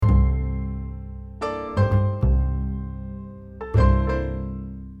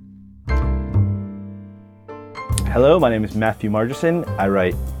Hello, my name is Matthew Margerson. I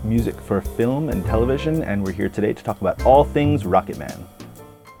write music for film and television, and we're here today to talk about all things Rocket Man.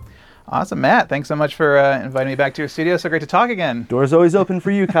 Awesome, Matt. Thanks so much for inviting me back to your studio. So great to talk again. Door's always open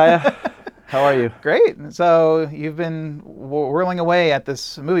for you, Kaya. How are you? Great. So you've been whirling away at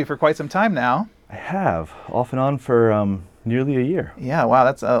this movie for quite some time now. I have, off and on for nearly a year. Yeah, wow.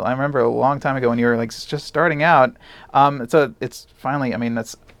 That's I remember a long time ago when you were like just starting out. So it's finally. I mean,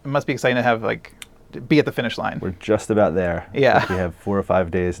 it must be exciting to have be at the finish line. We're just about there. Yeah. We have 4 or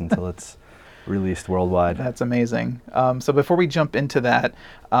 5 days until it's released worldwide. That's amazing. So before we jump into that,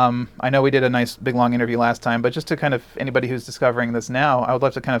 I know we did a nice big long interview last time, but just to kind of anybody who's discovering this now, I would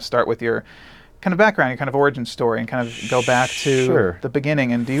love to kind of start with your kind of background, your kind of origin story, and kind of go back to the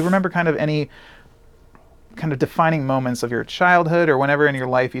beginning. And do you remember kind of any kind of defining moments of your childhood or whenever in your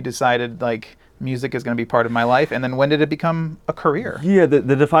life you decided music is going to be part of my life, and then when did it become a career? Yeah,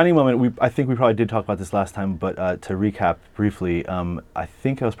 the defining moment, I think we probably did talk about this last time, but to recap briefly, I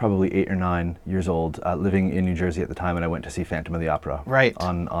think I was probably 8 or 9 years old, living in New Jersey at the time, and I went to see Phantom of the Opera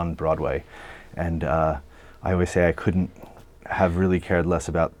on Broadway. And I always say I couldn't have really cared less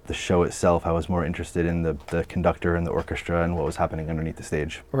about the show itself. I was more interested in the conductor and the orchestra and what was happening underneath the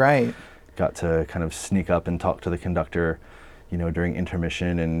stage. Right. Got to kind of sneak up and talk to the conductor, during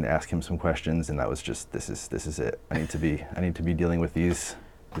intermission and ask him some questions, and that was just this is it. I need to be dealing with this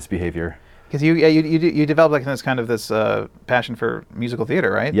behavior. Because you developed this passion for musical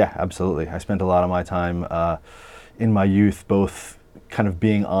theater, right? Yeah, absolutely. I spent a lot of my time in my youth both kind of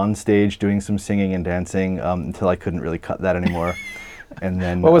being on stage doing some singing and dancing until I couldn't really cut that anymore. And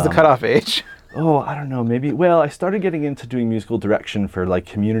then what was the cutoff age? Oh, I don't know, maybe. Well, I started getting into doing musical direction for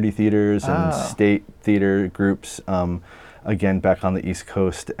community theaters and state theater groups. Again, back on the East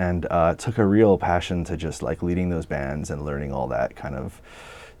Coast, and took a real passion to just leading those bands and learning all that kind of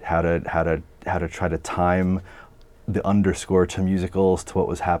how to try to time the underscore to musicals to what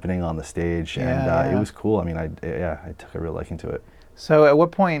was happening on the stage, and it was cool. I mean, I took a real liking to it. So, at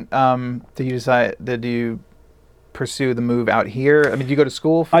what point did you pursue the move out here? I mean, did you go to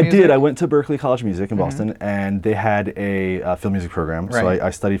school for music? I did. I went to Berklee College of Music in Boston, and they had a film music program. Right. So I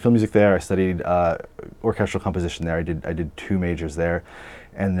studied film music there. I studied orchestral composition there. I did 2 majors there.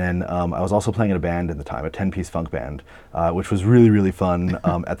 And then I was also playing in a band at the time, a 10-piece funk band, which was really, really fun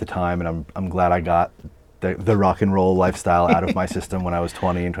at the time. And I'm glad I got the rock and roll lifestyle out of my system when I was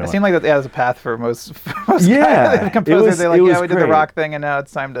 20 and 21. It seemed like that was a path for most composers. They're like, we did the rock thing, and now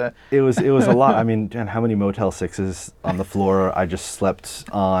it's time to... It was a lot. I mean, how many Motel 6s on the floor I just slept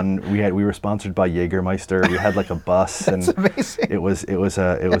on? We were sponsored by Jägermeister. We had a bus. That's and amazing. It was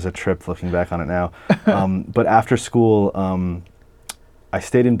a trip looking back on it now. But after school, I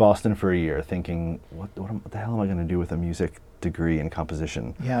stayed in Boston for a year thinking, what the hell am I going to do with a music degree in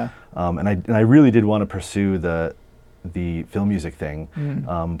composition? Yeah. And I really did want to pursue the film music thing,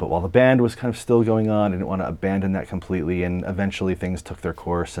 but while the band was kind of still going on, I didn't want to abandon that completely. And eventually things took their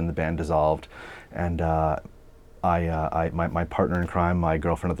course, and the band dissolved. And my partner in crime, my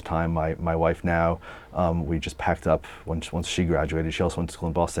girlfriend at the time, my wife now, we just packed up once she graduated. She also went to school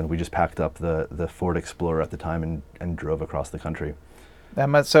in Boston. We just packed up the Ford Explorer at the time and drove across the country.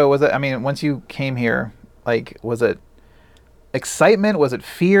 So was it? I mean, once you came here, was it excitement? Was it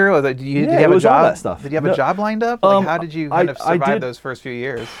fear? Did you have a job? All that stuff. Did you have a job lined up? How did you kind of survive those first few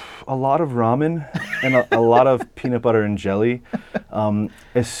years? A lot of ramen and a lot of peanut butter and jelly.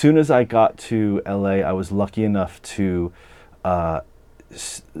 As soon as I got to LA, I was lucky enough to.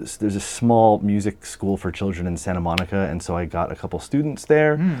 There's a small music school for children in Santa Monica, and so I got a couple students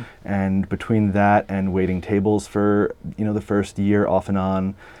there. And between that and waiting tables for the first year off and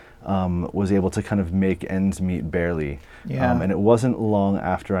on, was able to kind of make ends meet barely. Yeah. And it wasn't long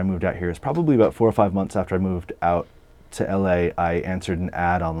after I moved out here. It's probably about 4 or 5 months after I moved out to LA, I answered an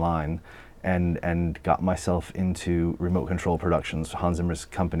ad online and got myself into Remote Control Productions, Hans Zimmer's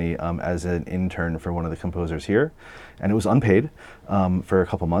company, as an intern for one of the composers here. And it was unpaid for a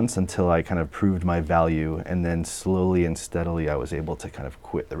couple months until I kind of proved my value. And then slowly and steadily, I was able to kind of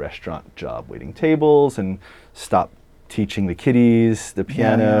quit the restaurant job, waiting tables, and stop teaching the kiddies the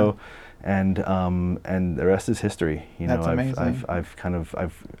piano. And the rest is history. That's amazing.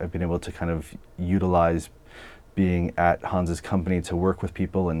 I've been able to kind of utilize being at Hans's company to work with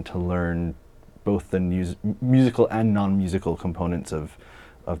people and to learn both the musical and non-musical components of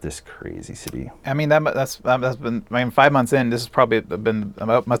this crazy city. I mean, that's been. I mean, 5 months in, this has probably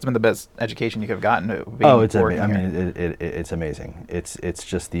must have been the best education you could have gotten. It's amazing. I mean, it's amazing. It's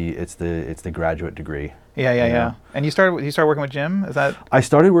just the graduate degree. Yeah. And you started working with Jim? Is that? I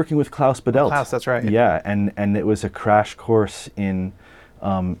started working with Klaus Badelt. Klaus, that's right. Yeah, and it was a crash course in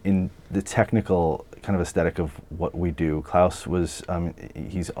the technical kind of aesthetic of what we do. Klaus was,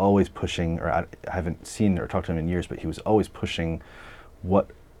 he's always pushing, or I haven't seen or talked to him in years, but he was always pushing what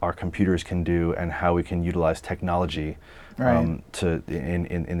our computers can do and how we can utilize technology to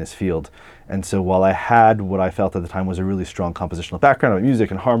in this field. And so while I had what I felt at the time was a really strong compositional background of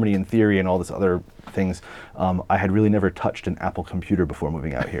music and harmony and theory and all this other things, I had really never touched an Apple computer before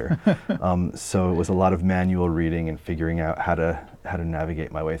moving out here. So it was a lot of manual reading and figuring out how to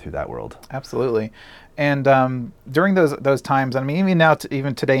navigate my way through that world. Absolutely. And during those times, I mean, even now,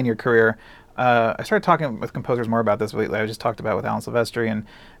 even today in your career, I started talking with composers more about this. I just talked about with Alan Silvestri,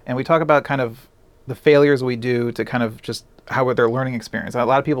 and we talk about kind of the failures we do to kind of just how with their learning experience. A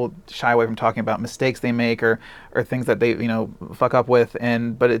lot of people shy away from talking about mistakes they make or things that they fuck up with,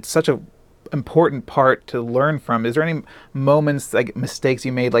 but it's such a important part to learn from. Is there any moments, like mistakes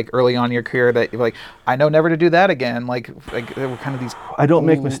you made like early on in your career that you're like, I know never to do that again? Like there were kind of these. I don't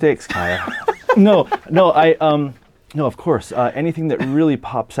make mistakes, Kaya. No, of course. Anything that really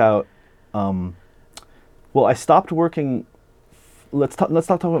pops out. Well, I stopped working. Let's not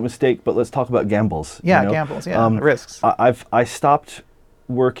talk about mistake, but let's talk about gambles. Yeah, gambles. Yeah, risks. I stopped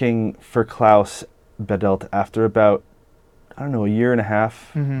working for Klaus Badelt after about, I don't know, a year and a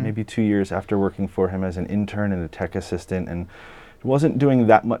half, maybe 2 years after working for him as an intern and a tech assistant, and wasn't doing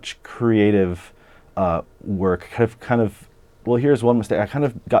that much creative work. Kind of. Well, here's one mistake. I kind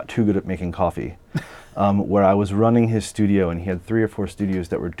of got too good at making coffee. Where I was running his studio, and he had 3 or 4 studios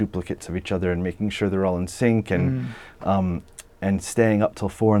that were duplicates of each other, and making sure they're all in sync, and staying up till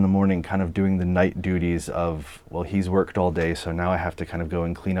 4 a.m, kind of doing the night duties of, well, he's worked all day, so now I have to kind of go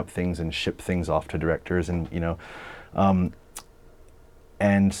and clean up things and ship things off to directors, and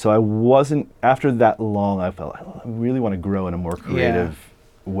and so I wasn't, after that long, I felt I really want to grow in a more creative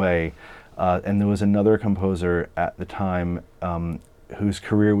way, and there was another composer at the time whose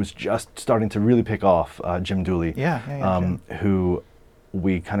career was just starting to really pick off, Jim Dooley, who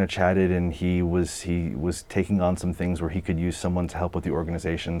we kind of chatted, and he was taking on some things where he could use someone to help with the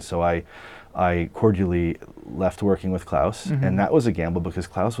organization. So I cordially left working with Klaus, and that was a gamble because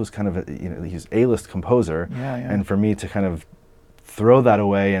Klaus was kind of he's A-list composer, and for me to kind of throw that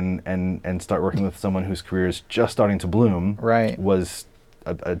away and start working with someone whose career is just starting to bloom was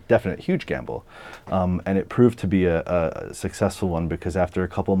a definite huge gamble, and it proved to be a successful one because after a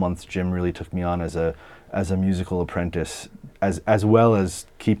couple months, Jim really took me on as a musical apprentice, as well as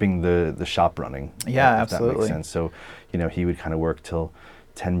keeping the shop running. Yeah, if absolutely. That makes sense. So, he would kind of work till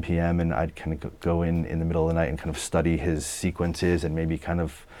 10 p.m. and I'd kind of go in the middle of the night and kind of study his sequences and maybe kind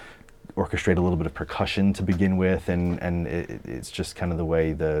of orchestrate a little bit of percussion to begin with, and it's just kind of the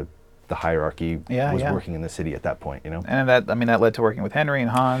way the hierarchy was working in the city at that point, And that led to working with Henry and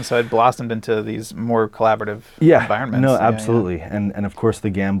Hans, so it blossomed into these more collaborative environments. No, absolutely. Yeah. And of course the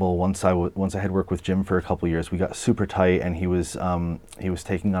gamble, once I had worked with Jim for a couple of years, we got super tight, and he was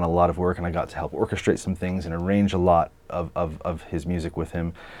taking on a lot of work, and I got to help orchestrate some things and arrange a lot of his music with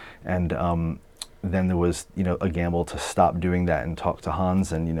him. And then there was, a gamble to stop doing that and talk to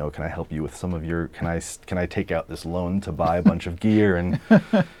Hans and, can I help you with some of your, can I take out this loan to buy a bunch of gear, and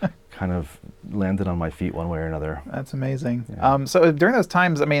kind of landed on my feet one way or another. That's amazing. Yeah. So during those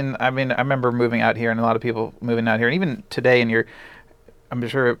times, I remember moving out here, and a lot of people moving out here, and even today I'm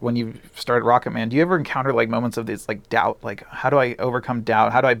sure when you started Rocket Man, do you ever encounter like moments of this like doubt? Like, how do I overcome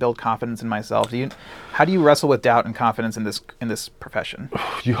doubt? How do I build confidence in myself? How do you wrestle with doubt and confidence in this profession?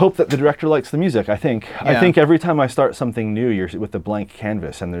 You hope that the director likes the music, I think. Yeah. I think every time I start something new, you're with a blank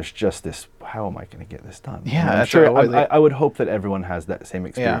canvas, and there's just this, how am I going to get this done? Yeah, I'm sure. I would hope that everyone has that same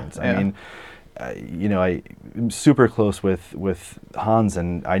experience. Yeah, I mean, I'm super close with Hans,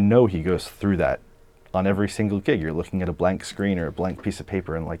 and I know he goes through that. On every single gig, you're looking at a blank screen or a blank piece of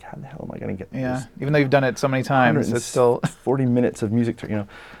paper, and like, how the hell am I going to get this? Yeah, even though you've done it so many times, it's still 40 minutes of music,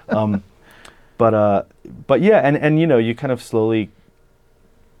 But yeah, and you kind of slowly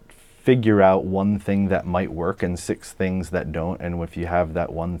figure out one thing that might work and 6 things that don't, and if you have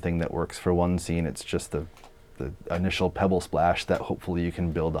that one thing that works for one scene, it's just the initial pebble splash that hopefully you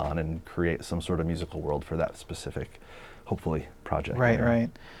can build on and create some sort of musical world for that specific, hopefully, project. Right.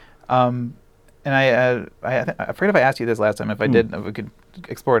 And I forget if I asked you this last time. If I did, we could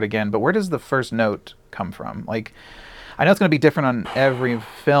explore it again. But where does the first note come from? Like, I know it's going to be different on every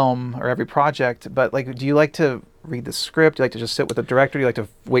film or every project, but like, do you like to read the script? Do you like to just sit with the director? Do you like to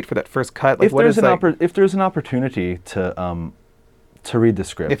wait for that first cut? Like, if there's an opportunity to read the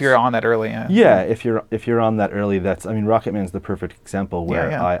script, if you're on that early, if you're on that early, Rocket Man's the perfect example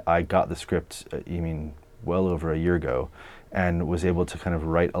where I got the script. Well over a year ago, and was able to kind of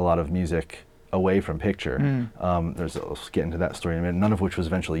write a lot of music away from picture. I'll get into that story in a minute, none of which was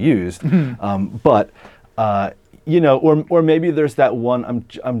eventually used. But or maybe there's that one.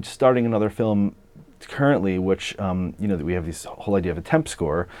 I'm starting another film currently, which that we have this whole idea of a temp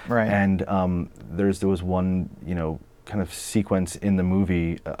score, right? And there was one kind of sequence in the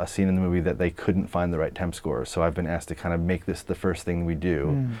movie, a scene in the movie that they couldn't find the right temp score. So I've been asked to kind of make this the first thing we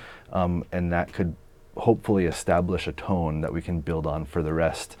do, and that could hopefully establish a tone that we can build on for the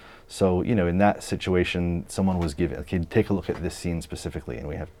rest. So, in that situation, someone was given, okay, take a look at this scene specifically, and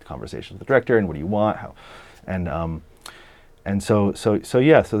we have conversations with the director, and what do you want, how, and so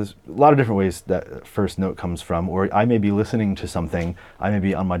yeah, so there's a lot of different ways that first note comes from, or I may be listening to something, I may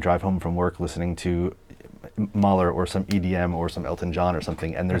be on my drive home from work listening to Mahler or some EDM or some Elton John or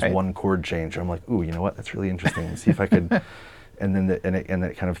something, and there's one chord change, and I'm like, ooh, you know what, that's really interesting, let's see if I could, and then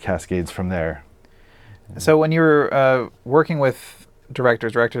it kind of cascades from there. So when you're working with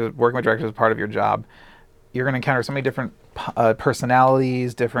directors as part of your job, you're going to encounter so many different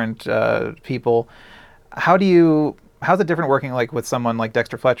personalities, different people. How's it different working like with someone like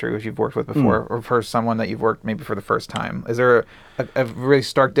Dexter Fletcher, who you've worked with before, or for someone that you've worked maybe for the first time? Is there a really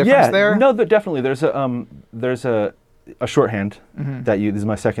stark difference there? No, definitely. There's a shorthand that this is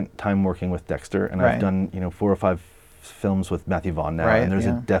my second time working with Dexter, and I've done 4 or 5 films with Matthew Vaughn now, and there's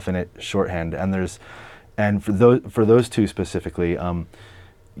a definite shorthand, and for those two specifically,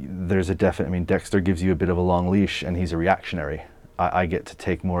 there's a definite. I mean, Dexter gives you a bit of a long leash, and he's a reactionary. I get to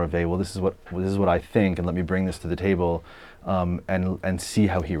take more of a this is what I think, and let me bring this to the table, and see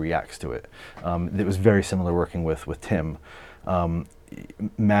how he reacts to it. It was very similar working with Tim.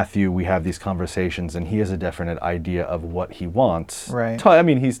 Matthew, we have these conversations, and he has a definite idea of what he wants. Right. I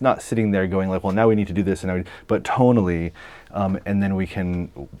mean, he's not sitting there going like, well, now we need to do this, but tonally, and then we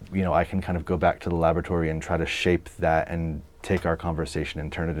can, I can kind of go back to the laboratory and try to shape that and take our conversation and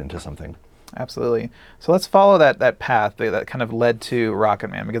turn it into something. Absolutely. So let's follow that path that kind of led to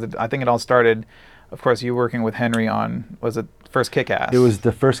Rocketman, because I think it all started, of course, you working with Henry on, was it first Kick-Ass? It was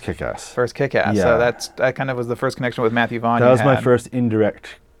the first Kick-Ass. First Kick-Ass. Yeah. So that kind of was the first connection with Matthew Vaughn. That was my first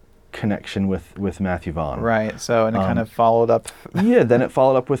indirect connection with Matthew Vaughn. Right. So, and it kind of followed up. Yeah, then it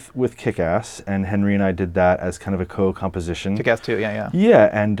followed up with Kick-Ass, and Henry and I did that as kind of a co-composition. Kick-Ass 2, yeah. Yeah,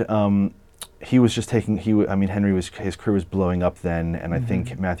 and he was just Henry his crew was blowing up then, and I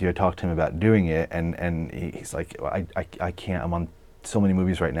think Matthew had talked to him about doing it, and he's like, I can't, I'm on so many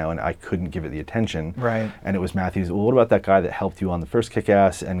movies right now, and I couldn't give it the attention. Right. And it was Matthew's, well, what about that guy that helped you on the first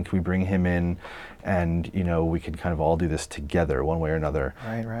Kick-Ass, and can we bring him in, and we could kind of all do this together one way or another.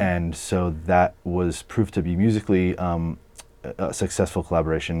 Right. And so that was proved to be musically a successful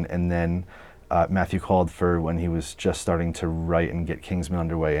collaboration, and then Matthew called for when he was just starting to write and get Kingsman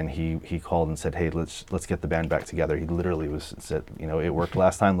underway, and he called and said, hey, let's get the band back together. He literally said, it worked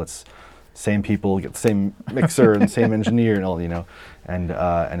last time, let's same people, get the same mixer and same engineer and all, and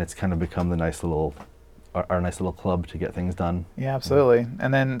it's kind of become the our nice little club to get things done. Yeah, absolutely.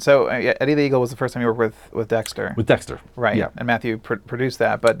 And then, so Eddie the Eagle was the first time you worked with Dexter. With Dexter. Right. Yeah. And Matthew produced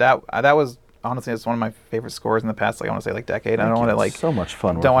that, but that was, honestly, it's one of my favorite scores in the past, I want to say decade. I don't want to so much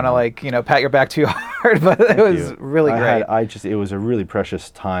fun. Don't want to pat your back too hard, but it was really great. It was a really precious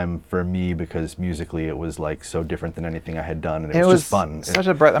time for me because musically it was so different than anything I had done, and it was just fun. Such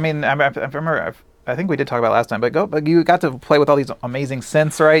a breath. I mean, I remember. I think we did talk about it last time, but you got to play with all these amazing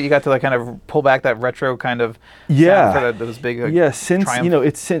synths, right? You got to kind of pull back that retro kind of sound for those big since triumph.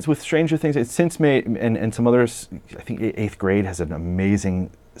 It's since with Stranger Things, it's since made and some others. I think 8th Grade has an amazing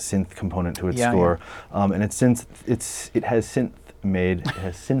synth component to its score, and it's since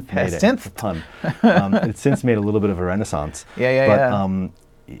made a little bit of a renaissance. We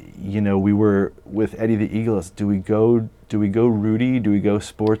were with Eddie the Eagle. Do we go Rudy? Do we go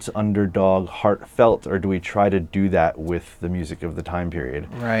sports underdog heartfelt, or do we try to do that with the music of the time period?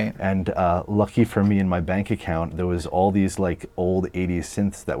 Right. And lucky for me, in my bank account, there was all these old 80s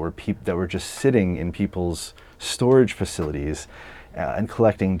synths that were just sitting in people's storage facilities and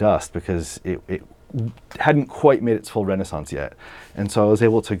collecting dust because it hadn't quite made its full renaissance yet. And so I was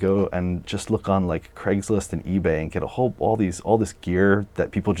able to go and just look on Craigslist and eBay and get all this gear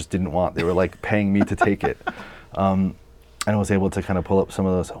that people just didn't want. They were paying me to take it. And I was able to kind of pull up some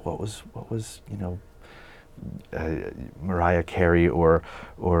of those. What was Mariah Carey or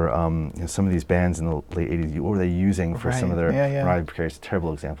some of these bands in the late 80s. What were they using for some of their? Mariah Carey's a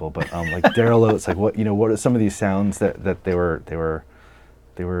terrible example, but Daryl Oates. What are some of these sounds that they were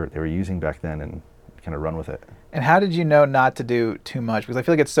using back then, and kind of run with it. And how did you know not to do too much? Because I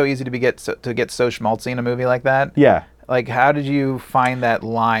feel like it's so easy to get so schmaltzy in a movie like that. Yeah. How did you find that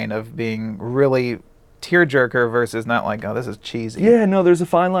line of being really tearjerker versus not like, oh, this is cheesy. Yeah, no, there's a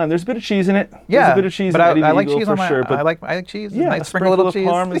fine line. There's a bit of cheese in it. Yeah, There's a bit of cheese but in Eddie the I like Eagle cheese for on my. sure. But I like cheese. yeah, Nice a sprinkle of of cheese.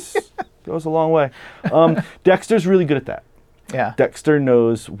 parm goes a long way. Dexter's really good at that. Yeah. Dexter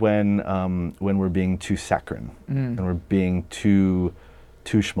knows when we're being too saccharine and we're being too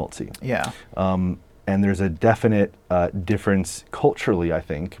schmaltzy. Yeah. And there's a definite difference culturally, I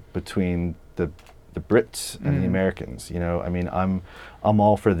think, between the Brits and the Americans. You know, I mean, I'm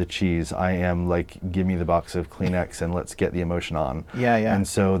all for the cheese. I am like, give me the box of Kleenex and let's get the emotion on. Yeah, yeah. And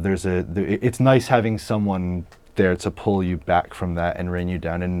so it's nice having someone there to pull you back from that and rein you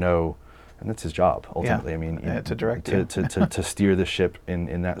down and know. And that's his job, ultimately. Yeah. I mean, To direct you. to steer the ship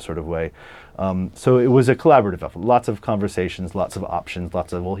in that sort of way. So it was a collaborative effort. Lots of conversations, lots of options,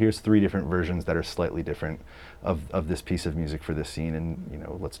 lots of, well, here's 3 different versions that are slightly different of this piece of music for this scene, and, you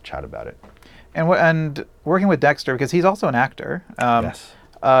know, let's chat about it. And working with Dexter, because he's also an actor. Yes.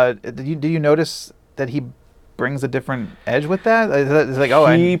 Do you notice that he brings a different edge with that? It's like, oh,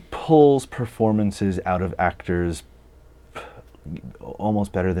 he pulls performances out of actors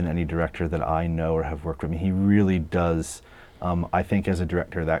almost better than any director that I know or have worked with. I mean, he really does. I think as a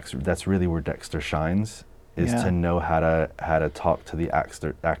director, that's really where Dexter shines, is to know how to talk to the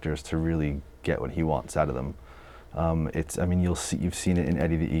actors to really get what he wants out of them. I mean, you've seen it in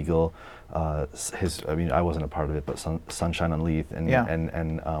Eddie the Eagle. I mean, I wasn't a part of it, but Sunshine on Leith,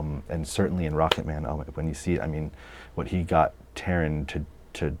 and certainly in Rocketman. When you see it, I mean, what he got Taron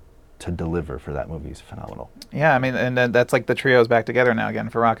to deliver for that movie is phenomenal. Yeah, I mean, and then that's like the trio's back together now again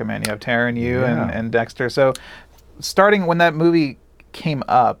for Rocketman. You have Taron, and Dexter. So, starting when that movie came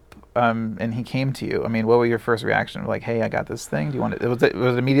up, and he came to you, I mean, what was your first reaction? Like, hey, I got this thing. Do you want it? Was it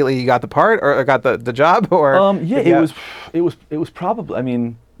immediately you got the part or got the job? Or it was probably. I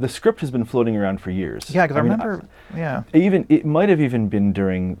mean, the script has been floating around for years. Yeah, because I remember. It might have even been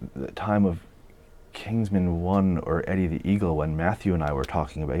during the time of Kingsman 1 or Eddie the Eagle when Matthew and I were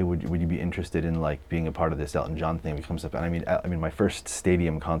talking about, hey, would you be interested in like being a part of this Elton John thing that comes up? And I mean, my first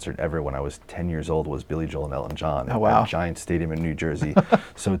stadium concert ever when I was 10 years old was Billy Joel and Elton John at Giant Stadium in New Jersey.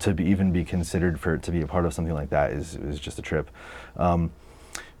 So to even be considered to be a part of something like that is just a trip.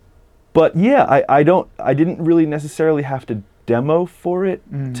 But yeah, I didn't really necessarily have to demo for it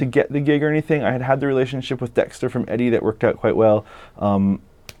to get the gig or anything. I had the relationship with Dexter from Eddie that worked out quite well.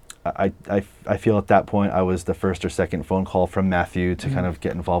 I feel at that point I was the first or second phone call from Matthew to kind of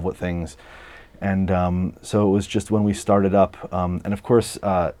get involved with things. And so it was just when we started up, and of course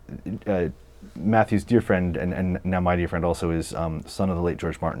Matthew's dear friend and now my dear friend also is son of the late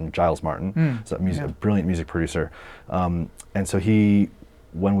George Martin, Giles Martin, so a brilliant music producer. And so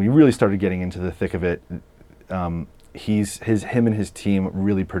when we really started getting into the thick of it, him and his team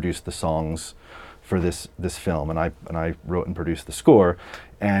really produced the songs for this film, and I wrote and produced the score.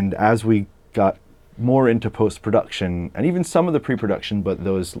 And as we got more into post-production, and even some of the pre-production, but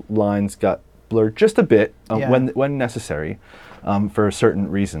those lines got blurred just a bit when necessary, for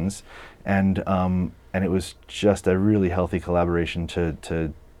certain reasons, and it was just a really healthy collaboration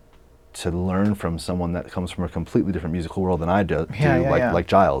to learn from someone that comes from a completely different musical world than I do, like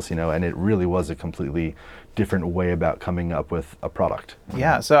Giles, you know, and it really was a completely different way about coming up with a product.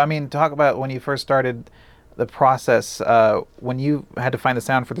 Yeah, so I mean, talk about when you first started the process, when you had to find the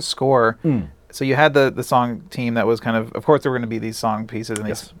sound for the score. So you had the song team that was kind of course there were going to be these song pieces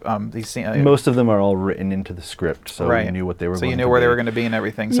and these most of them are all written into the script, so you knew what they were going to be. So you knew where they were going to be and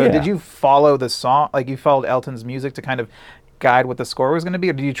everything. So did you follow the song, like you followed Elton's music to kind of guide what the score was going to be,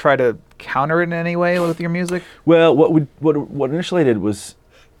 or did you try to counter it in any way with your music? Well, what initially I did was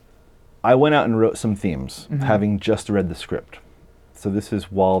I went out and wrote some themes, having just read the script. So this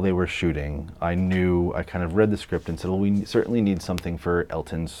is while they were shooting. I kind of read the script and said, well, we certainly need something for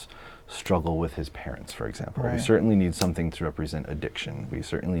Elton's struggle with his parents, for example. We certainly need something to represent addiction. We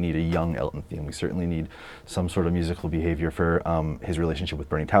certainly need a young Elton theme. We certainly need some sort of musical behavior for his relationship with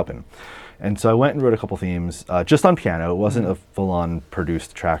Bernie Taupin. And so I went and wrote a couple themes, just on piano. It wasn't a full-on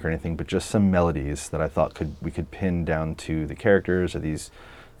produced track or anything, but just some melodies that I thought we could pin down to the characters or these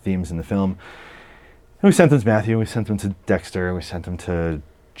themes in the film. And we sent them to Matthew, we sent them to Dexter, we sent them to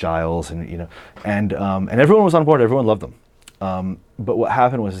Giles, and everyone was on board. Everyone loved them. But what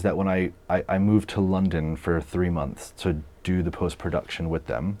happened was that when I moved to London for 3 months to do the post-production with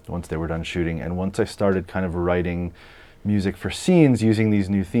them once they were done shooting, and once I started kind of writing music for scenes using these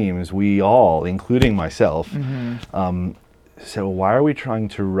new themes, we all, including myself, said, well, why are we trying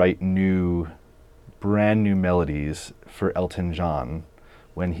to write brand new melodies for Elton John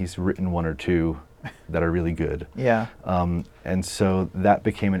when he's written one or two that are really good? And so that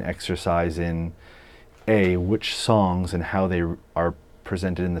became an exercise in which songs and how they are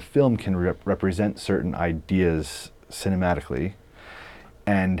presented in the film can represent certain ideas cinematically,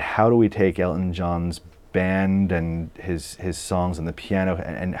 and how do we take Elton John's band and his songs and the piano,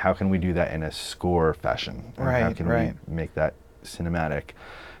 and how can we do that in a score fashion? And how can we make that cinematic?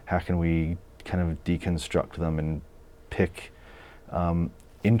 How can we kind of deconstruct them and pick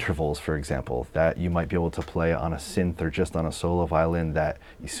intervals, for example, that you might be able to play on a synth or just on a solo violin, that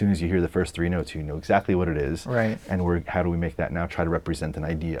as soon as you hear the first three notes, you know exactly what it is. Right. And how do we make that now try to represent an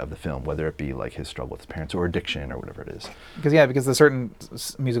idea of the film, whether it be like his struggle with his parents or addiction or whatever it is. Because there's certain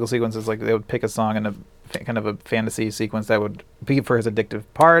musical sequences, like they would pick a song in a kind of a fantasy sequence that would be for his addictive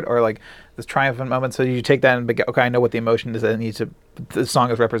part, or like this triumphant moment. So you take that and be, okay, I know what the emotion is that the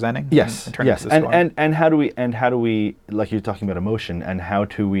song is representing. Yes, and yes. And how do we, like you're talking about emotion, and how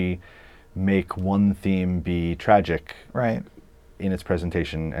do we make one theme be tragic, right, in its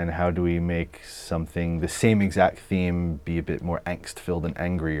presentation, and how do we make something, the same exact theme, be a bit more angst-filled and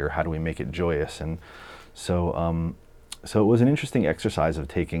angry, or how do we make it joyous? And so it was an interesting exercise of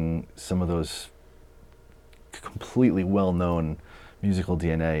taking some of those completely well-known musical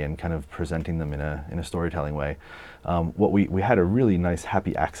DNA and kind of presenting them in a storytelling way. What we had a really nice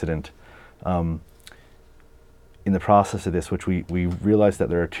happy accident in the process of this, which we realized that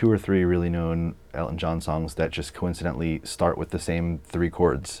there are 2 or 3 really known Elton John songs that just coincidentally start with the same 3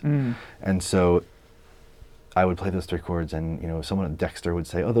 chords. And so I would play those 3 chords, and someone at Dexter would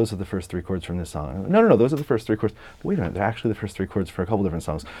say, "Oh, those are the first 3 chords from this song." No, those are the first 3 chords. But wait a minute, they're actually the first 3 chords for a couple different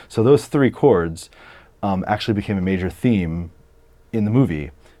songs. So those 3 chords actually became a major theme in the movie,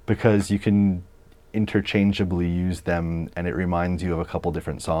 because you can interchangeably use them, and it reminds you of a couple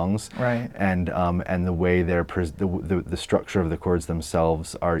different songs. Right. And the way the structure of the chords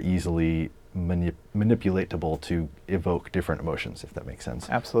themselves are easily manipulatable to evoke different emotions, if that makes sense.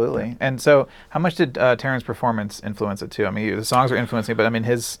 Absolutely. Yeah. And so, how much did Taran's performance influence it too? I mean, the songs are influencing, but I mean,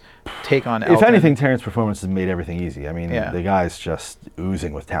 his take on Elton. If anything, Taran's performance has made everything easy. I mean, Yeah. the guy's just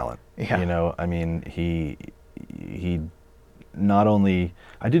oozing with talent. Yeah. I mean, he not only,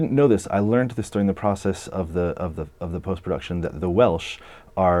 I didn't know this, I learned this during the process of the post-production, that the Welsh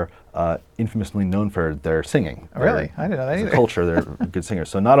are infamously known for their singing. Oh, really? I didn't know that either. As a culture, they're good singers.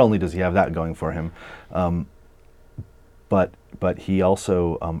 So not only does he have that going for him, but he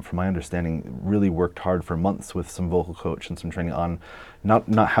also, from my understanding, really worked hard for months with some vocal coach and some training on not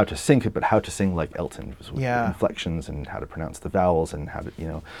how to sing it, but how to sing like Elton, with inflections and how to pronounce the vowels and how to,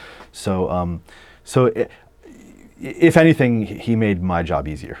 if anything, he made my job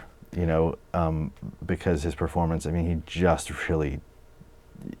easier, because his performance, I mean, he just really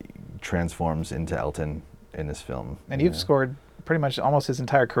transforms into Elton in this film. And you've scored pretty much almost his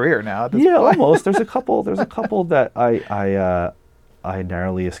entire career now at this point. Almost. There's a couple that I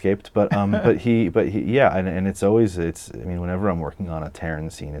narrowly escaped, but he, and it's always, I mean, whenever I'm working on a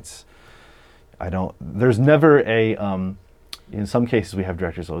Taran scene, there's never in some cases we have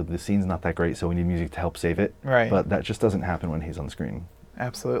directors, the scene's not that great, so we need music to help save it. Right. But that just doesn't happen when he's on screen.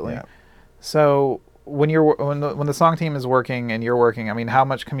 Absolutely. Yeah. So when the song team is working and you're working, I mean, how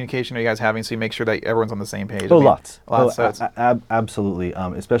much communication are you guys having so you make sure that everyone's on the same page? Lots. So absolutely.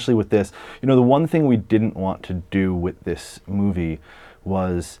 Especially with this. The one thing we didn't want to do with this movie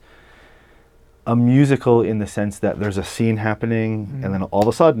was a musical, in the sense that there's a scene happening, and then all of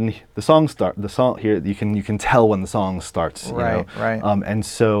a sudden the song here, you can tell when the song starts. Right. And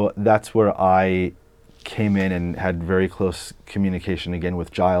so that's where I came in and had very close communication again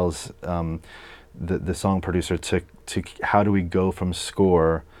with Giles, the song producer, to how do we go from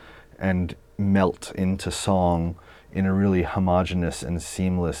score and melt into song in a really homogeneous and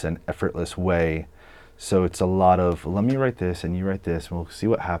seamless and effortless way. So it's a lot of, let me write this and you write this, and we'll see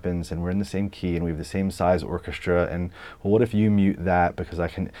what happens, and we're in the same key and we have the same size orchestra, and well, what if you mute that because I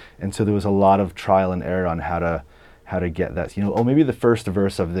can, and so there was a lot of trial and error on how to get that, maybe the first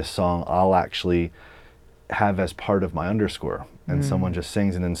verse of this song I'll actually have as part of my underscore, and someone just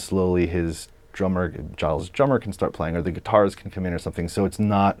sings, and then slowly Giles' drummer can start playing, or the guitars can come in or something, so it's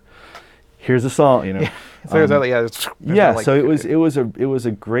not, here's a song, So so it was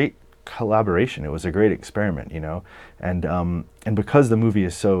a great collaboration. It was a great experiment, and because the movie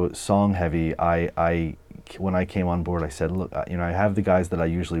is so song heavy, I when I came on board, I said, look, I have the guys that I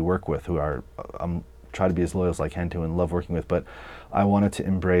usually work with who are try to be as loyal as I can to and love working with, but I wanted to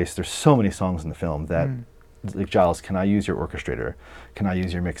embrace, there's so many songs in the film that like, Giles, can I use your orchestrator? Can I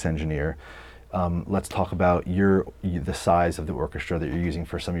use your mix engineer? Let's talk about the size of the orchestra that you're using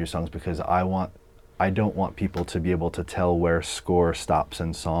for some of your songs, because I want I don't want people to be able to tell where score stops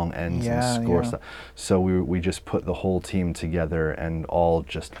and song ends and score stops. So we just put the whole team together and all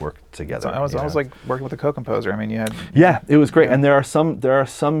just worked together. So I was like working with a co-composer. I mean, you had. Yeah, it was great. And there are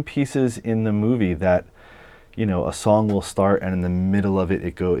some pieces in the movie that, you know, a song will start and in the middle of it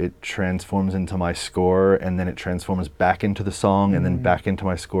it transforms into my score, and then it transforms back into the song and then back into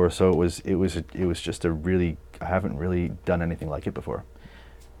my score. So it was just a really, I haven't really done anything like it before.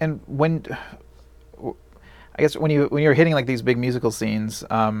 And when, I guess when you're hitting like these big musical scenes,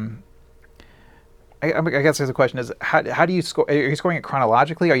 I guess there's a question: is how do you score? Are you scoring it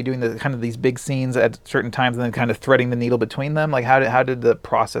chronologically? Are you doing the kind of these big scenes at certain times and then kind of threading the needle between them? Like how did the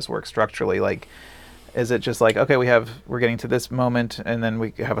process work structurally? Like, is it just like, okay, we're getting to this moment and then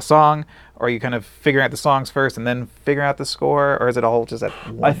we have a song, or are you kind of figuring out the songs first and then figuring out the score, or is it all just at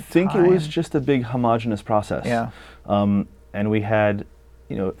one I think time? It was just a big homogenous process. Yeah. And we had,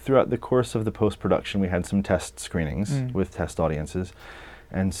 you know, throughout the course of the post-production, we had some test screenings with test audiences.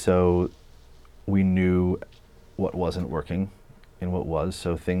 And so we knew what wasn't working and what was.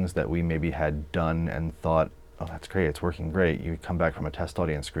 So things that we maybe had done and thought, oh, that's great, it's working great. You come back from a test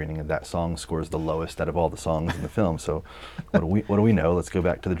audience screening and that song scores the lowest out of all the songs in the film. So what do we know? Let's go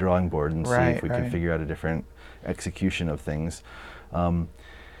back to the drawing board and see if we can figure out a different execution of things. And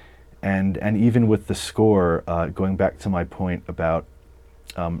even with the score, going back to my point about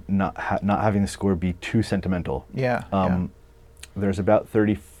not having the score be too sentimental. There's about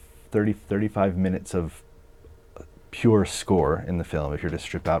 35 minutes of pure score in the film if you're to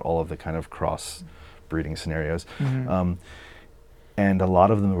strip out all of the kind of cross breeding scenarios. And a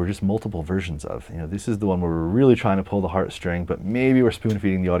lot of them were just multiple versions of, you know, this is the one where we're really trying to pull the heartstring, but maybe we're spoon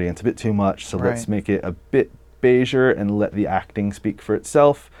feeding the audience a bit too much, so let's make it a bit bezier and let the acting speak for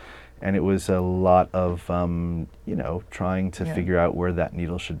itself. And it was a lot of you know, trying to figure out where that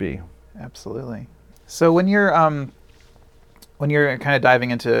needle should be. Absolutely. So when you're kind of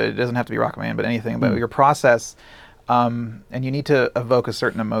diving into, it doesn't have to be Rocketman, but anything, but your process, and you need to evoke a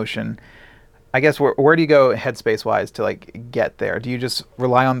certain emotion, I guess where do you go headspace wise to like get there? Do you just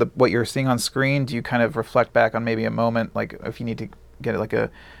rely on what you're seeing on screen? Do you kind of reflect back on maybe a moment, like if you need to get like a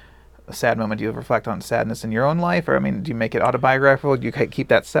sad moment, do you reflect on sadness in your own life? Or I mean, do you make it autobiographical? Do you keep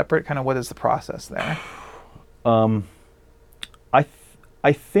that separate? Kind of what is the process there? I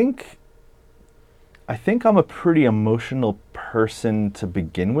think I'm a pretty emotional person to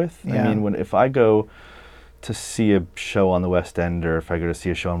begin with. I mean, if I go to see a show on the West End, or if I go to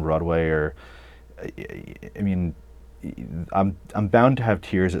see a show on Broadway, or I mean, I'm bound to have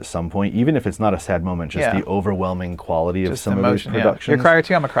tears at some point, even if it's not a sad moment. Just the overwhelming quality of some emotion, of these productions. You're a crier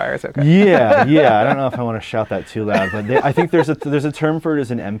too. I'm a crier. It's okay. Yeah. I don't know if I want to shout that too loud, but I think there's a term for it as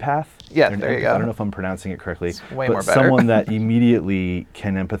an empath. Yeah, there you go. I don't know if I'm pronouncing it correctly. It's way but more better. Someone that immediately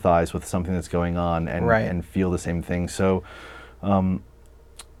can empathize with something that's going on and feel the same thing. So, I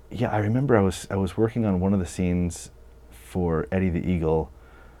remember I was working on one of the scenes for Eddie the Eagle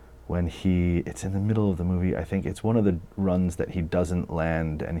when it's in the middle of the movie. I think it's one of the runs that he doesn't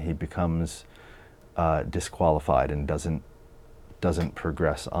land and he becomes disqualified and doesn't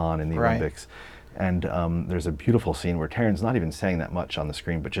progress on in the Olympics. And there's a beautiful scene where Taron's not even saying that much on the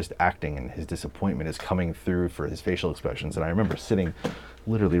screen, but just acting, and his disappointment is coming through for his facial expressions. And I remember sitting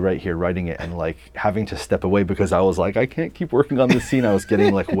literally right here writing it and like having to step away because I was like, I can't keep working on this scene. I was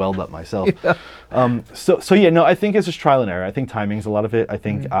getting like welled up myself. I think it's just trial and error. I think timing's a lot of it. I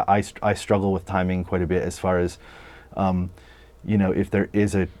think I struggle with timing quite a bit as far as you know, if there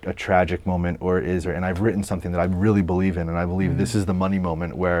is a tragic moment and I've written something that I really believe in, and I believe this is the money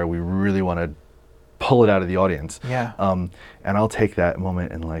moment where we really want to pull it out of the audience. And I'll take that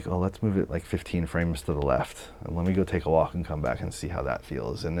moment and like, oh, let's move it like 15 frames to the left. And let me go take a walk and come back and see how that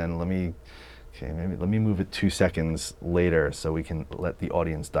feels. And then let me move it 2 seconds later so we can let the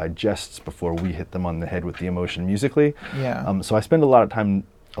audience digest before we hit them on the head with the emotion musically. So I spend a lot of time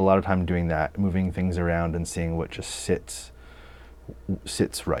doing that, moving things around and seeing what just sits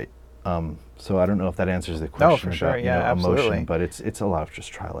right. So I don't know if that answers the question. No, for sure. About emotion, but it's a lot of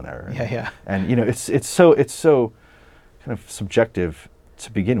just trial and error. And you know, it's so kind of subjective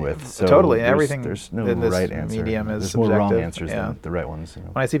to begin with. So there's no right answer. Medium is there's subjective. more wrong answers than the right ones. You know.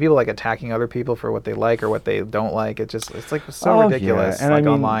 When I see people like attacking other people for what they like or what they don't like, it's like so ridiculous. And like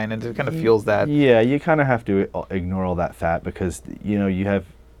online, and it kind of fuels that. Yeah, you kind of have to ignore all that fat because you know you have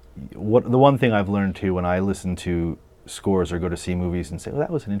the one thing I've learned too when I listen to scores or go to see movies and say, well, that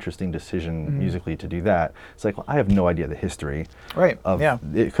was an interesting decision musically to do that. It's like, well, I have no idea the history.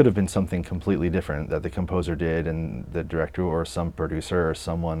 It could have been something completely different that the composer did and the director or some producer or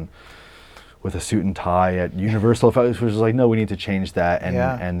someone with a suit and tie at Universal, which was like, no, we need to change that, and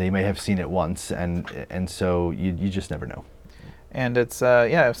Yeah. and they may have seen it once, and so you just never know. And it's a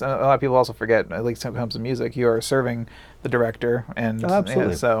lot of people also forget, at least when it comes to music, you are serving the director, and Oh,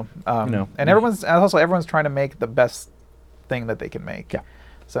 absolutely. yeah, so know, and everyone's trying to make the best thing that they can make. Yeah.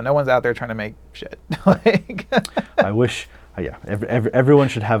 So no one's out there trying to make shit. Like, I wish, yeah, everyone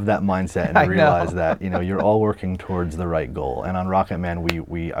should have that mindset and I realize know. that you're all working towards the right goal. And on Rocket Man,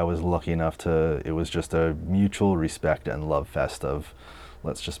 I was lucky enough to, it was just a mutual respect and love fest of,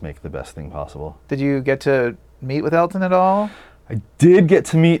 let's just make the best thing possible. Did you get to meet with Elton at all? I did get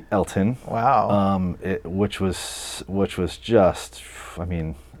to meet Elton. Wow. Which was just, I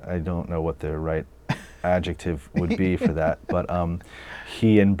mean, I don't know what the right adjective would be for that, but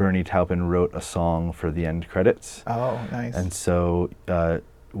he and Bernie Taupin wrote a song for the end credits. Oh, nice. And so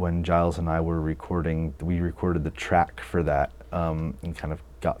when Giles and I were recording, we recorded the track for that, and kind of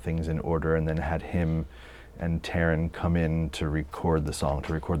got things in order, and then had him and Taryn come in to record the song,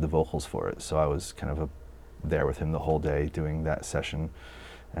 to record the vocals for it. So I was kind of there with him the whole day doing that session.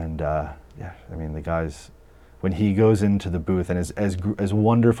 And yeah, I mean, the guys, when he goes into the booth, and as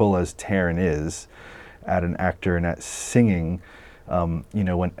wonderful as Taryn is at an actor and at singing,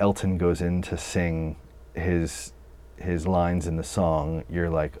 when Elton goes in to sing his lines in the song, you're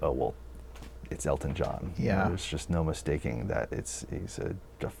like, oh, well, it's Elton John. Yeah. There's just no mistaking that he's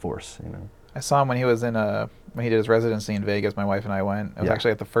a force, I saw him when he was when he did his residency in Vegas. My wife and I went. It was Yeah.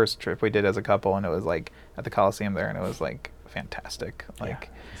 actually at the first trip we did as a couple, and it was like at the Coliseum there, and it was like fantastic. Like,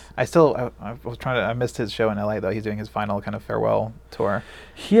 I I missed his show in LA though. He's doing his final kind of farewell tour.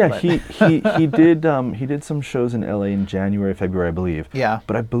 Yeah, But- he did some shows in LA in January, February, I believe. Yeah.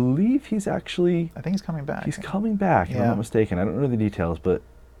 But I believe he's actually I think he's coming back. he's coming back, if I'm Yeah. not mistaken. I don't know the details, but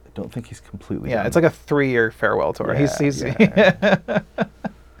I don't think he's completely Yeah, done. it's like a 3-year farewell tour. He's Yeah.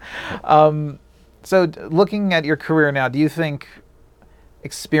 So looking at your career now, do you think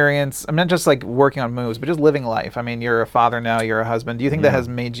experience, I'm not just like working on moves, but just living life. I mean, you're a father now, you're a husband. Do you think that Yeah. has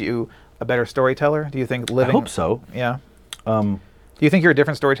made you a better storyteller? Do you think I living hope so. Yeah. Um, Do you think you're a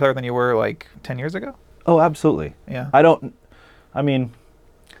different storyteller than you were like 10 years ago? oh, absolutely. Yeah. I mean,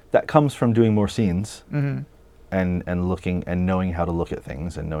 that comes from doing more scenes. Mm-hmm. And looking and knowing how to look at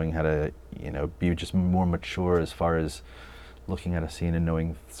things, and knowing how to be just more mature as far as looking at a scene and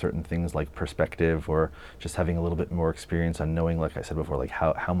knowing certain things like perspective, or just having a little bit more experience on knowing, like I said before, like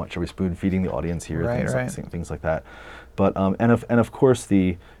how much are we spoon feeding the audience here, Right, things right. like things like that. But and of course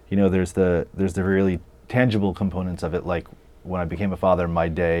there's the really tangible components of it. Like when I became a father, my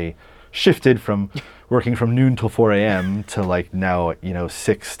day shifted from working from noon till 4 a.m. to like now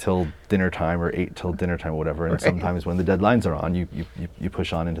 6 till dinner time or 8 till dinner time or whatever. And Right. sometimes when the deadlines are on, you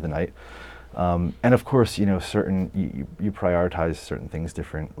push on into the night. And of course, you prioritize certain things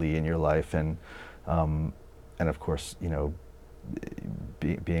differently in your life, and of course,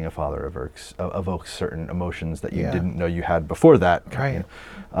 being a father evokes certain emotions that you Yeah. didn't know you had before that. Right.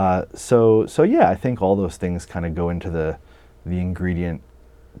 So yeah, I think all those things kind of go into the ingredient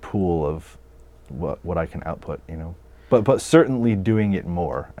pool of what I can output, But certainly doing it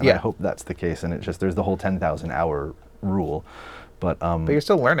more, and I Yeah. hope that's the case. And it's just there's the whole 10,000 hour rule, but But you're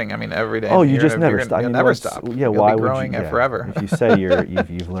still learning. I mean, every day. oh, you you're just gonna- never you're stop. gonna- I mean, You'll never what's- stop. Yeah, You'll why be would growing you? it forever. If you say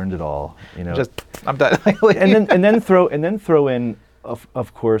you've learned it all, Just I'm done. and then throw in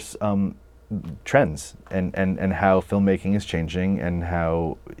of course trends and how filmmaking is changing and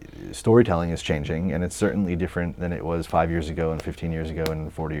how storytelling is changing, and it's certainly different than it was 5 years ago and 15 years ago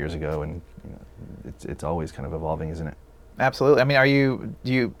and 40 years ago, and it's always kind of evolving, isn't it? Absolutely. I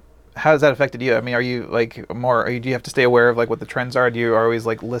mean, how has that affected you? I mean, are you like more? Do you have to stay aware of like what the trends are? Do you always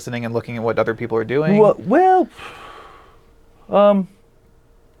like listening and looking at what other people are doing? Well,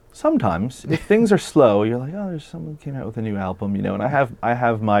 sometimes if things are slow, you're like, oh, there's someone came out with a new album, and I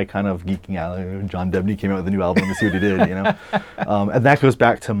have my kind of geeking out. John Debney came out with a new album. Let's see what he did, and that goes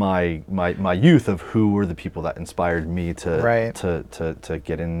back to my youth of who were the people that inspired me to Right. to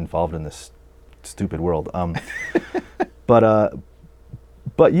get involved in this stupid world.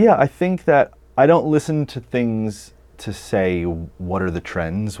 But yeah, I think that I don't listen to things to say what are the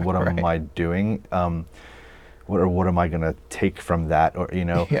trends, what am Right. I doing, what am I gonna take from that, or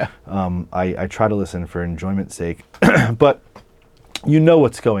Yeah. I try to listen for enjoyment's sake, but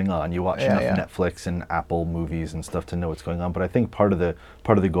what's going on. You watch Yeah, enough yeah. Netflix and Apple movies and stuff to know what's going on. But I think part of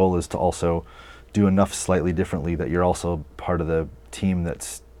the goal is to also do enough slightly differently that you're also part of the team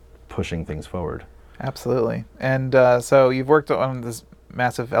that's pushing things forward. Absolutely. And so you've worked on this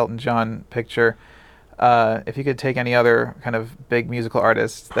massive Elton John picture. if you could take any other kind of big musical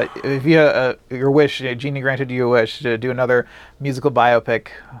artists that, if you your wish, Genie granted you a wish to do another musical biopic,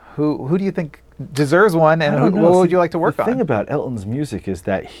 who do you think deserves one, and what would you like to work on? The thing about Elton's music is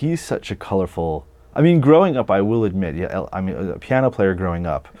that he's such a colorful. I mean, growing up, I will admit, a piano player growing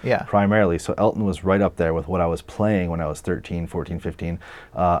up, primarily. So Elton was right up there with what I was playing when I was 13, 14, 15.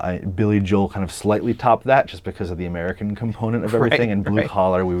 Billy Joel kind of slightly topped that just because of the American component of everything. And Blue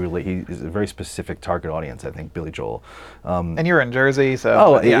Collar, he is a very specific target audience, I think, Billy Joel. And you're in Jersey,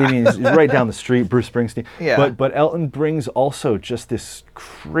 so I mean, it's right down the street, Bruce Springsteen. Yeah. But Elton brings also just this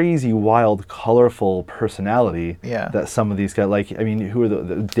crazy, wild, colorful personality that some of these guys, like, I mean, who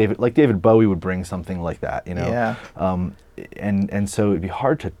are David Bowie would bring something like that, you know. Yeah. And so it'd be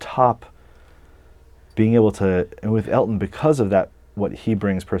hard to top being able to, and with Elton, because of that, what he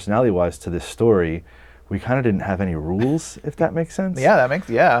brings personality-wise to this story, we kind of didn't have any rules, if that makes sense. Yeah, that makes,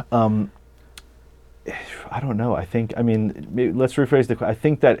 I don't know. I think, I mean, let's rephrase the question. I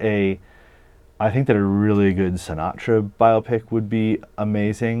think that a really good Sinatra biopic would be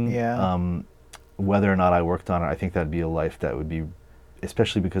amazing. Yeah. Whether or not I worked on it, I think that'd be a life that would be,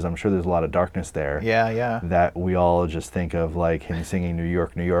 especially because I'm sure there's a lot of darkness there. Yeah. That we all just think of like him singing New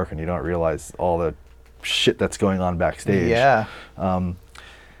York, New York, and you don't realize all the shit that's going on backstage. Yeah.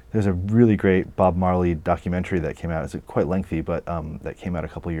 There's a really great Bob Marley documentary that came out. It's quite lengthy, but that came out a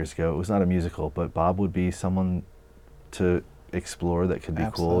couple years ago. It was not a musical, but Bob would be someone to explore that could be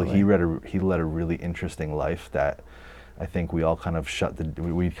Absolutely. cool. He led a really interesting life that I think we all kind of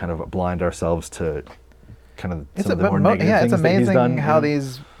we kind of blind ourselves to kind of some of the more negative things it's amazing that he's done. how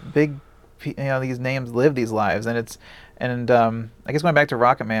these big, these names live these lives, and I guess going back to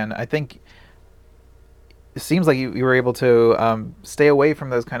Rocket Man, I think it seems like you were able to stay away from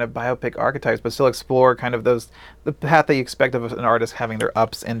those kind of biopic archetypes, but still explore kind of the path that you expect of an artist having their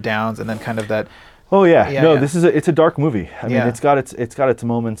ups and downs, and then kind of that. Oh yeah, no, this is it's a dark movie. I mean, it's got its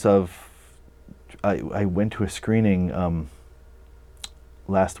moments of. I went to a screening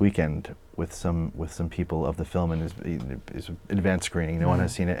last weekend with some people of the film, and it's an advanced screening. No one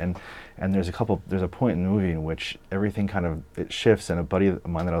has seen it, and there's a point in the movie in which everything kind of it shifts, and a buddy of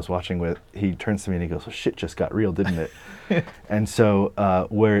mine that I was watching with, he turns to me and he goes, "Well, shit just got real, didn't it?" And so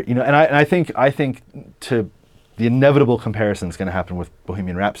where and I think to the inevitable comparison is going to happen with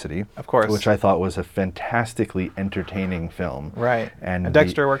Bohemian Rhapsody, of course, which I thought was a fantastically entertaining film. Right. And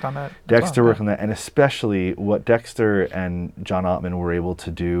Dexter worked on that. Dexter worked on that, and especially what Dexter and John Ottman were able to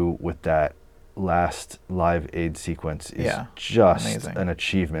do with that last Live Aid sequence is just amazing. An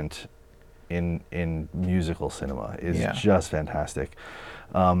achievement in musical cinema. Is just fantastic.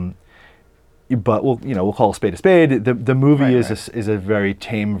 But we'll call a spade a spade. The movie is a very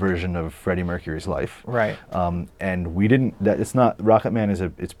tame version of Freddie Mercury's life. Right. And we didn't. It's not. Rocket Man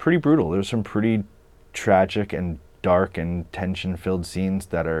it's pretty brutal. There's some pretty tragic and dark and tension-filled scenes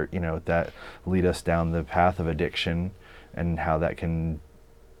that are that lead us down the path of addiction, and how that can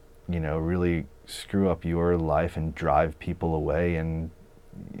really screw up your life and drive people away and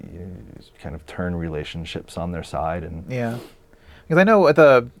kind of turn relationships on their side. And because I know at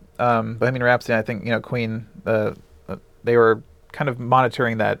the Bohemian Rhapsody, I think Queen, they were kind of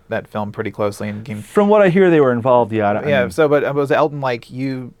monitoring that film pretty closely, and from what I hear, they were involved. I mean, so, but was Elton like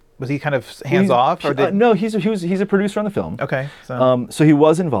you? Was he kind of hands off, or no? He's a producer on the film. Okay, so he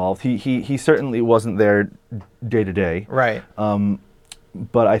was involved. He certainly wasn't there day to day. Right.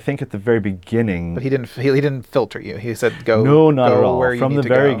 But I think at the very beginning. But he didn't filter you. He said go. No, not at all. Where From you the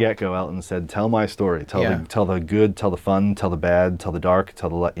very get-go, Elton said, "Tell my story. Tell the good. Tell the fun. Tell the bad. Tell the dark. Tell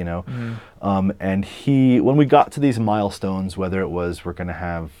the And when we got to these milestones, whether it was we're going to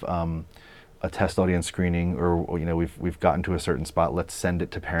have a test audience screening, or we've gotten to a certain spot, let's send it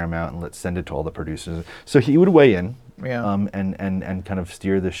to Paramount and let's send it to all the producers. So he would weigh in, and kind of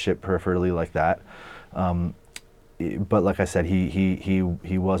steer the ship peripherally like that. But like I said, he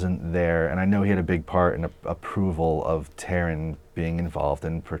wasn't there, and I know he had a big part in approval of Taron being involved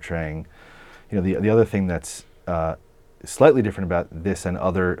in portraying. The other thing that's slightly different about this and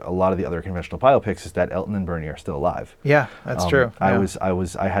a lot of the other conventional biopics is that Elton and Bernie are still alive. Yeah, that's true.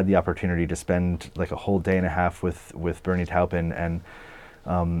 I had the opportunity to spend like a whole day and a half with Bernie Taupin,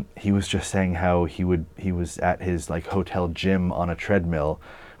 and he was just saying how he was at his like hotel gym on a treadmill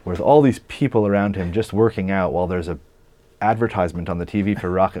with all these people around him just working out while there's a advertisement on the TV for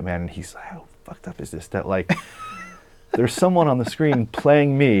Rocket Man, and he's like, how fucked up is this? That like there's someone on the screen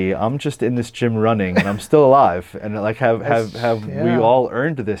playing me. I'm just in this gym running, and I'm still alive. And like, have we yeah. all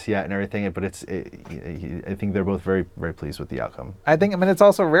earned this yet and everything? But I think they're both very, very pleased with the outcome. I mean, it's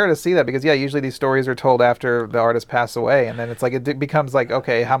also rare to see that because, yeah, usually these stories are told after the artist passed away, and then it's like it becomes like,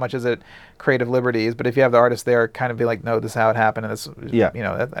 okay, how much is it creative liberties? But if you have the artist there, kind of be like, no, this is how it happened, and this, Yeah.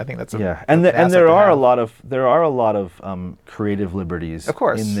 I think that's And that's an and asset there to are a have. lot of creative liberties Of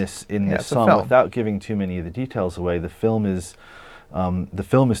course. in this Yeah, this it's a song. film. Without giving too many of the details away, the film is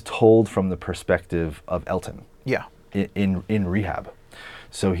told from the perspective of Elton Yeah, in rehab.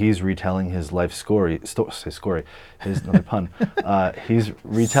 So he's retelling his life story. His another pun. He's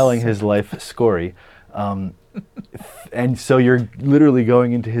retelling his life story, and so you're literally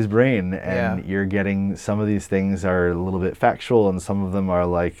going into his brain, and Yeah. you're getting some of these things are a little bit factual, and some of them are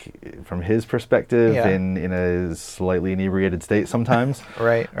like from his perspective Yeah. in a slightly inebriated state sometimes.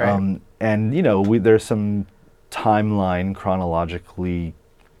 right. And there's some timeline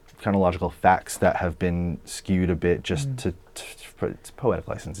chronological facts that have been skewed a bit just to it's poetic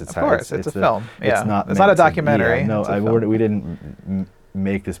license. Of course, it's a film. It's Yeah. not It's not a meant to- documentary, yeah, no, it's a film. we didn't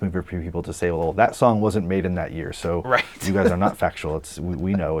make this movie for people to say, well, that song wasn't made in that year, so Right. you guys are not factual.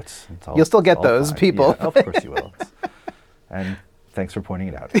 We know it's all. You'll still it's get all those fine. people. Yeah, of course you will. And thanks for pointing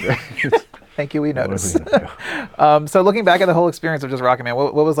it out. Thank you. We What are we noticed. gonna do? So looking back at the whole experience of just Rocket Man,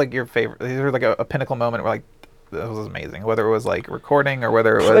 what was like your favorite? Is there like a pinnacle moment where like that was amazing? Whether it was like recording or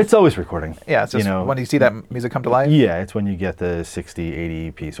whether it was It's always recording. yeah, it's just when you see that music come to life. Yeah, it's when you get the 60,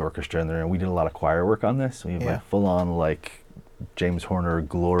 80 piece orchestra in there. And we did a lot of choir work on this. We have Yeah. like full on like James Horner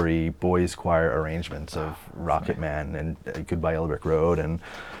Glory boys choir arrangements of Rocket Man and Goodbye Yellow Brick Road. And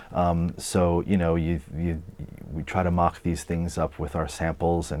so, we try to mock these things up with our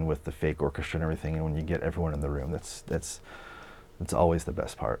samples and with the fake orchestra and everything. And when you get everyone in the room, that's always the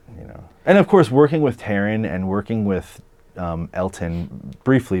best part, And of course, working with Taron and working with Elton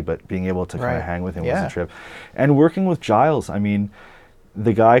briefly, but being able to kind Right. of hang with him Yeah. was a trip. And working with Giles, I mean,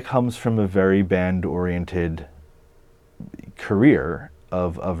 the guy comes from a very band-oriented career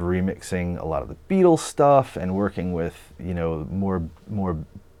of remixing a lot of the Beatles stuff and working with, more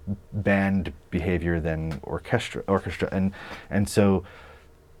band behavior than orchestra, and so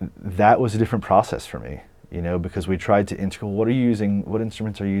that was a different process for me. Because we tried to integrate, what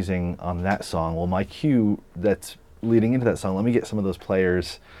instruments are you using on that song? Well, my cue that's leading into that song, let me get some of those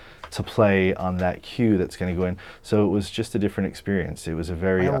players to play on that cue that's going to go in. So it was just a different experience. It was a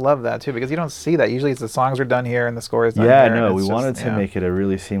very... I love that too because you don't see that. Usually it's the songs are done here and the score is done Yeah, here. and no, it's we just- wanted to yeah. make it a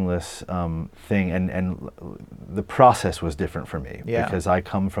really seamless thing, and the process was different for me Yeah. because I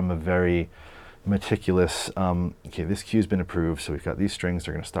come from a very meticulous. Okay, this cue's been approved, so we've got these strings.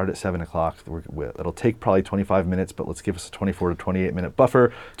 They're going to start at 7 o'clock. It'll take probably 25 minutes, but let's give us a 24 to 28 minute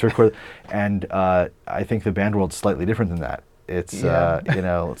buffer to record. And I think the band world's slightly different than that. It's Yeah.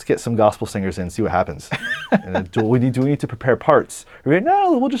 let's get some gospel singers in, see what happens. And then, do we need to prepare parts?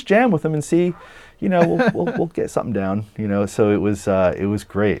 No, we'll just jam with them and see. We'll get something down. So it was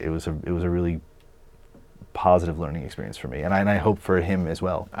great. It was a really positive learning experience for me, and I hope for him as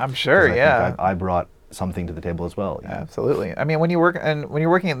well. I'm sure. 'Cause I Yeah. think I brought something to the table as well. Absolutely. I mean, when you're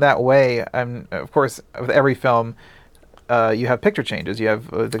working in that way, of course, with every film, you have picture changes. You have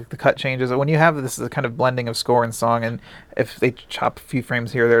the cut changes. When you have this kind of blending of score and song, and if they chop a few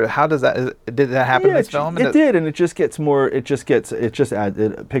frames here or there, how does that? Did that happen in this film? It did, and it just gets more.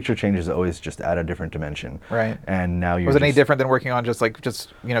 Picture changes always just add a different dimension. Right. And now you're. Was it any different than working on just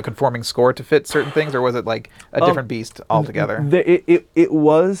conforming score to fit certain things, or was it like a different beast altogether? It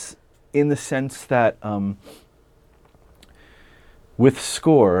was, in the sense that with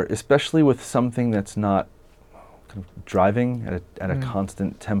score, especially with something that's not kind of driving at a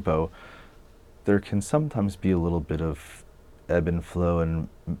constant tempo, there can sometimes be a little bit of ebb and flow and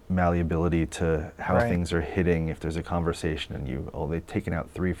malleability to how Right. things are hitting. If there's a conversation and they've taken out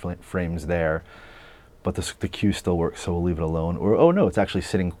 3 frames there, but the cue still works, so we'll leave it alone. Or, oh no, it's actually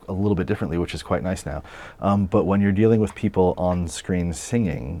sitting a little bit differently, which is quite nice now. But when you're dealing with people on screen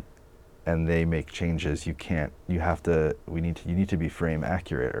singing and they make changes, you need to be frame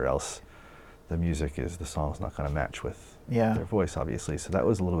accurate, or else the song's not going to match with their voice, obviously. So that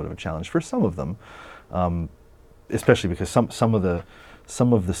was a little bit of a challenge for some of them, especially because some of the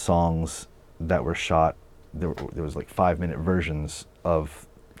songs that were shot, there was like 5-minute versions of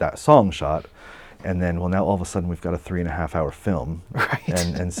that song shot, and then now all of a sudden we've got a 3.5 hour film, Right.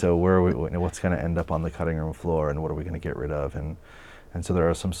 and so what's going to end up on the cutting room floor, and what are we going to get rid of, and so there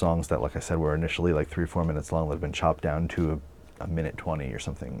are some songs that, like I said, were initially like 3-4 minutes long that have been chopped down to a minute 20 or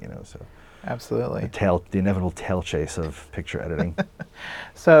something, so. Absolutely. The inevitable tail chase of picture editing.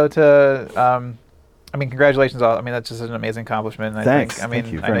 So to I mean, congratulations! I mean, that's just an amazing accomplishment. And Thanks. I mean,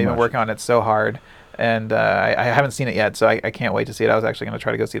 Thank you I know very you've been much. working on it so hard, and I haven't seen it yet, so I can't wait to see it. I was actually going to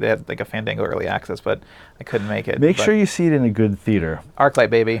try to go see it. They had like a Fandango early access, but I couldn't make it. Make But sure you see it in a good theater. ArcLight,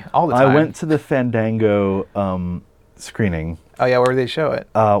 baby, all the time. I went to the Fandango screening. Oh yeah, where did they show it?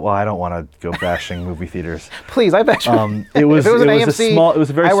 Well, I don't want to go bashing movie theaters. Please, I bet you. It was if it was an a AMC, small. It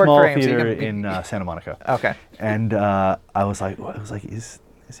was a very I work small for AMC, you theater can- in Santa Monica. Okay. And I was like, is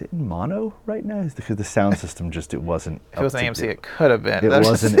it in mono right now? Because the sound system just it wasn't. If it was an up to AMC, date. it could have been. It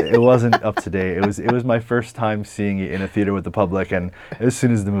wasn't. It wasn't up to date. It was my first time seeing it in a theater with the public, and as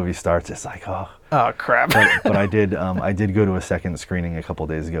soon as the movie starts, it's like, oh. Oh crap. But I did go to a second screening a couple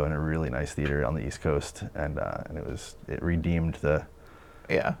days ago in a really nice theater on the East Coast, and it redeemed the.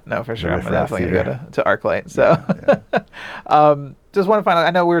 Yeah, no, for sure. I'm Riff Raff definitely going to Theater. go to ArcLight. So, Yeah. just want to find out.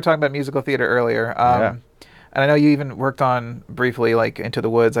 I know we were talking about musical theater earlier. Yeah. And I know you even worked on briefly, like Into the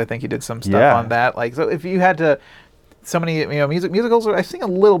Woods. I think you did some stuff Yeah. on that. Like, so if you had to, so many musicals. I've seen a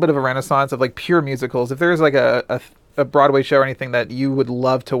little bit of a renaissance of like pure musicals. If there's like a Broadway show or anything that you would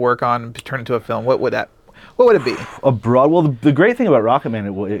love to work on, to turn into a film, what would it be? Well, the great thing about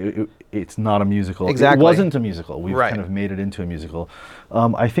Rocketman, it's not a musical. Exactly. It wasn't a musical. We've Right. kind of made it into a musical.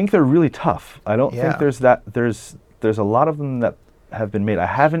 I think they're really tough. I don't Yeah. think there's a lot of them that have been made.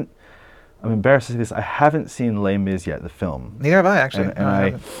 I'm embarrassed to say this. I haven't seen Les Mis yet, the film. Neither have I actually. And, No, I I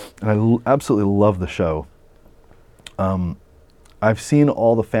haven't. absolutely love the show. I've seen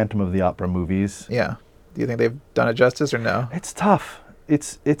all the Phantom of the Opera movies. Yeah. Do you think they've done it justice or no? It's tough.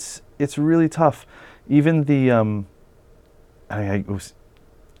 It's really tough. Even the I was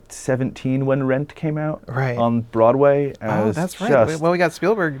 17 when Rent came out Right. on Broadway. And I Oh, was that's right. just- Well, we got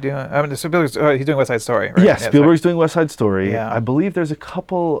Spielberg doing. I mean, Spielberg's he's doing West Side Story, right? Yeah, Spielberg's doing West Side Story. Yeah. I believe there's a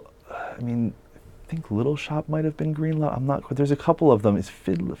couple. I mean, I think Little Shop might have been Greenlaw. I'm not. There's a couple of them. It's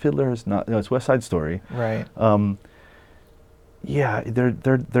Fiddler's not. No, it's West Side Story. Right. Yeah,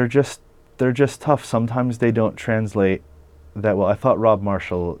 they're just tough. Sometimes they don't translate that well. I thought Rob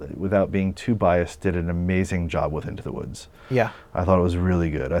Marshall, without being too biased, did an amazing job with Into the Woods. Yeah. I thought it was really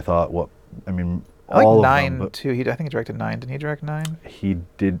good. I thought I all like of Nine them, but too. I think he directed Nine. Didn't he direct Nine? he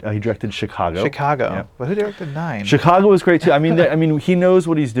did. He directed Chicago. Chicago. Yeah. But who directed Nine? Chicago was great too. I mean, he knows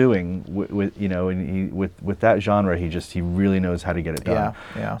what he's doing with and with that genre. He really knows how to get it done.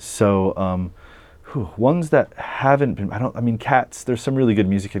 Yeah. So, ones that haven't been. Cats. There's some really good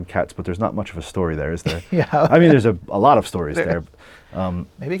music in Cats, but there's not much of a story there, is there? Yeah. I mean, there's a lot of stories there.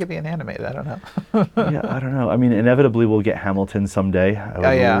 Maybe it could be an animated. I don't know. Yeah, I don't know. I mean, inevitably we'll get Hamilton someday. I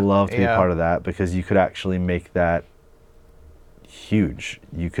would yeah, love to be yeah. part of that because you could actually make that huge.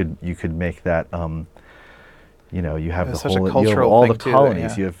 You could make that. You have It's the such a whole, you have cultural all thing the too,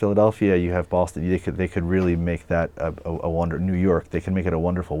 colonies. yeah. You have Philadelphia. You have Boston. They could really make that a wonder. New York. They can make it a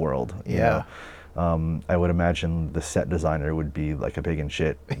wonderful world. you Yeah. know. I would imagine the set designer would be like a pig in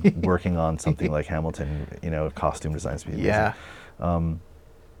shit working on something like Hamilton. Costume designs. Would be amazing. Yeah.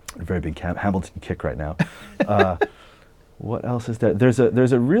 A very big Hamilton kick right now. What else is there? There's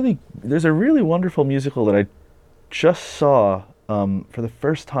a really wonderful musical that I just saw for the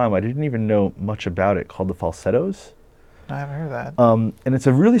first time. I didn't even know much about it, called The Falsettos. I haven't heard of that. And it's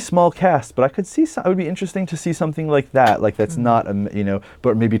a really small cast, but I could see it would be interesting to see something like that, like that's not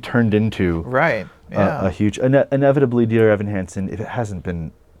but maybe turned into Right. Yeah. a huge. Inevitably, Dear Evan Hansen, if it hasn't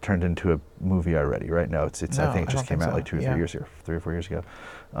been turned into a movie already, right? No, it's. No, I think it I just don't came think out so. like 2 or 3 Yeah. years ago, 3 or 4 years ago.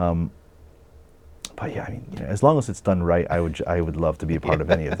 But yeah, I mean, as long as it's done right, I would love to be a part of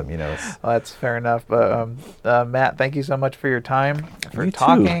any of them. It's, Well, that's fair enough. But Matt, thank you so much for your time, for You too.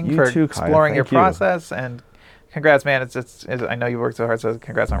 talking, You for too, Kaya. exploring your Thank you. process, and congrats, man. It's I know you worked so hard, so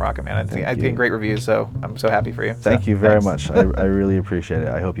congrats on Rocket Man. Thank I'm you. getting great reviews, so I'm so happy for you. Thank So, you very thanks. much. I really appreciate it.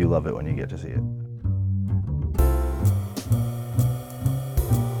 I hope you love it when you get to see it.